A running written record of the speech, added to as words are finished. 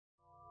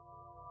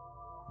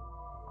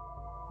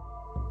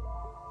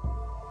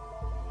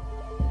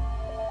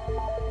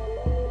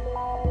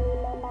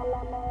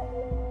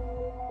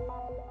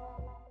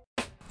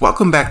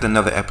Welcome back to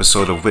another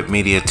episode of Whip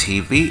Media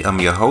TV.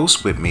 I'm your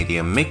host, Whip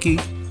Media Mickey.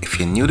 If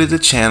you're new to the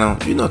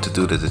channel, you know what to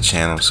do to the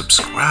channel.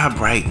 Subscribe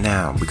right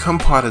now. Become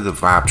part of the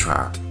Vibe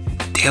Tribe.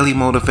 Daily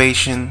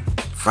motivation,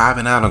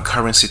 vibing out on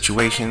current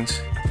situations,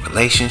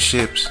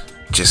 relationships,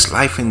 just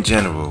life in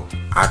general.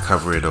 I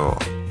cover it all.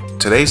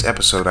 Today's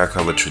episode, I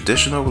cover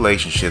traditional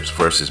relationships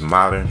versus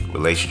modern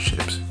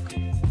relationships.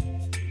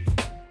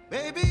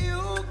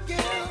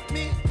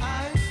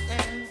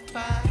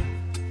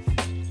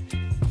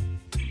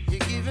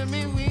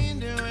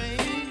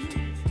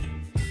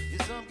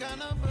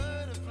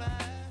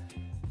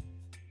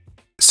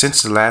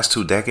 Since the last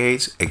 2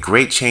 decades, a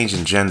great change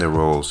in gender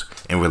roles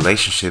in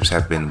relationships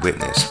have been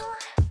witnessed.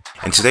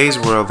 In today's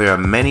world, there are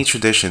many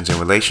traditions in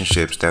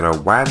relationships that are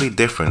widely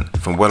different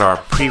from what our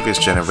previous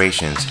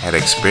generations had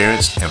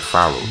experienced and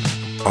followed.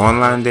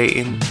 Online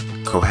dating,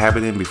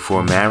 cohabiting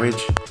before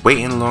marriage,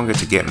 waiting longer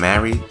to get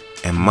married,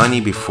 and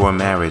money before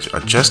marriage are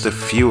just a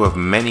few of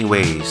many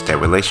ways that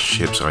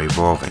relationships are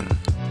evolving.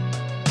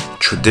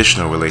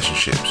 Traditional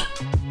relationships.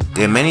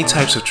 There are many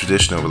types of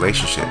traditional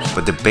relationships,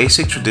 but the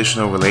basic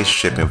traditional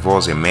relationship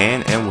involves a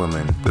man and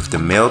woman, with the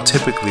male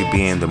typically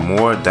being the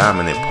more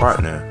dominant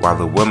partner while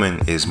the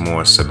woman is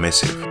more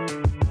submissive.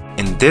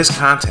 In this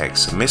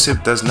context,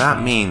 submissive does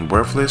not mean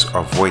worthless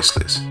or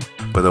voiceless,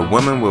 but a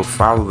woman will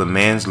follow the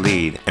man's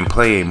lead and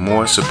play a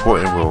more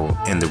supporting role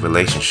in the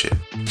relationship.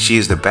 She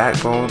is the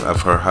backbone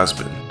of her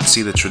husband.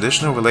 See, the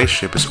traditional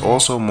relationship is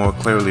also more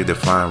clearly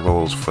defined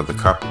roles for the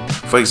couple.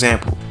 For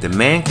example, the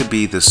man could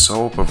be the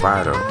sole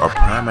provider or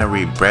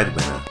primary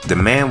breadwinner. The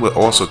man will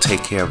also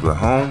take care of the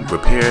home,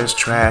 repairs,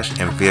 trash,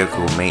 and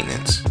vehicle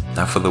maintenance.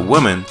 Now for the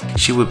woman,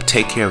 she would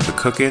take care of the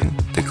cooking,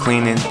 the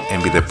cleaning,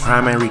 and be the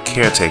primary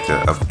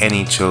caretaker of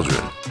any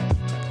children.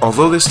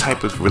 Although this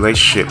type of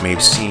relationship may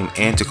seem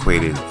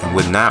antiquated and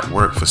would not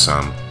work for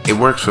some, it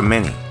works for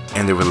many,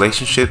 and the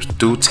relationships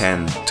do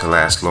tend to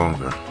last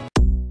longer.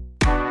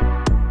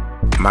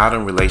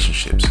 Modern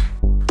relationships.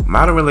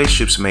 Modern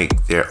relationships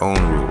make their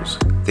own rules.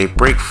 They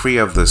break free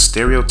of the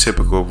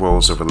stereotypical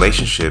roles of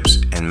relationships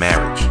and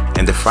marriage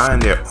and define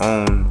their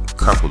own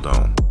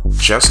coupledom.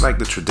 Just like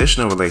the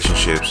traditional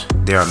relationships,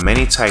 there are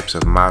many types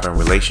of modern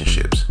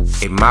relationships.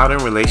 A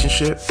modern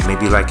relationship may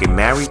be like a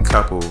married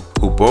couple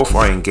who both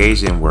are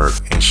engaged in work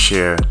and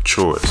share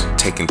chores,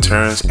 taking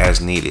turns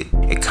as needed.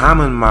 A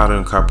common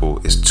modern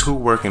couple is 2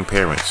 working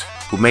parents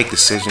who make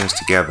decisions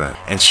together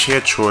and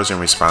share chores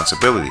and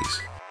responsibilities.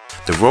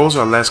 The roles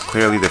are less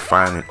clearly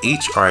defined and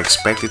each are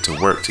expected to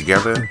work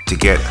together to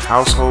get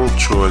household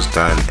chores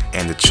done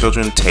and the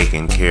children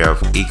taken care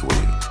of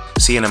equally.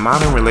 See, in a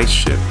modern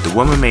relationship, the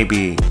woman may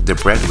be the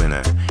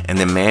breadwinner and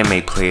the man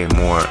may play a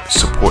more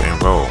supporting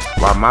role.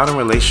 While modern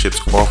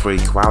relationships offer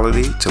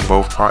equality to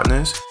both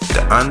partners,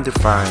 the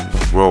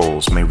undefined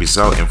roles may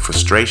result in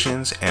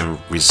frustrations and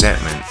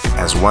resentment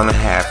as one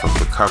half of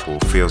the couple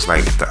feels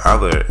like the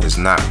other is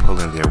not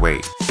pulling their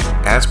weight.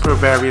 As per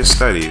various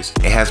studies,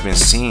 it has been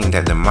seen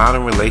that the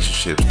modern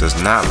relationships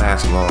does not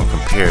last long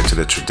compared to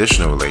the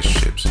traditional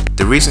relationships.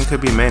 The reason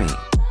could be many.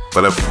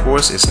 But of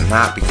course, it's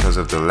not because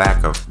of the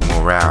lack of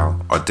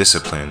morale or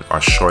discipline or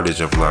shortage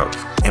of love.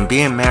 And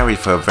being married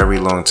for a very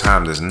long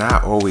time does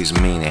not always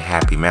mean a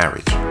happy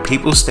marriage.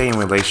 People stay in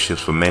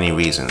relationships for many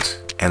reasons,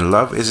 and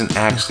love isn't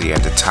actually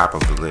at the top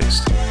of the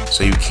list.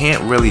 So you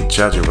can't really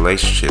judge a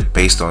relationship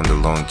based on the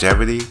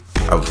longevity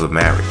of the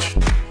marriage.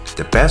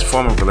 The best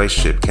form of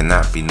relationship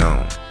cannot be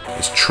known.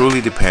 It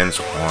truly depends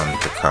on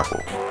the couple.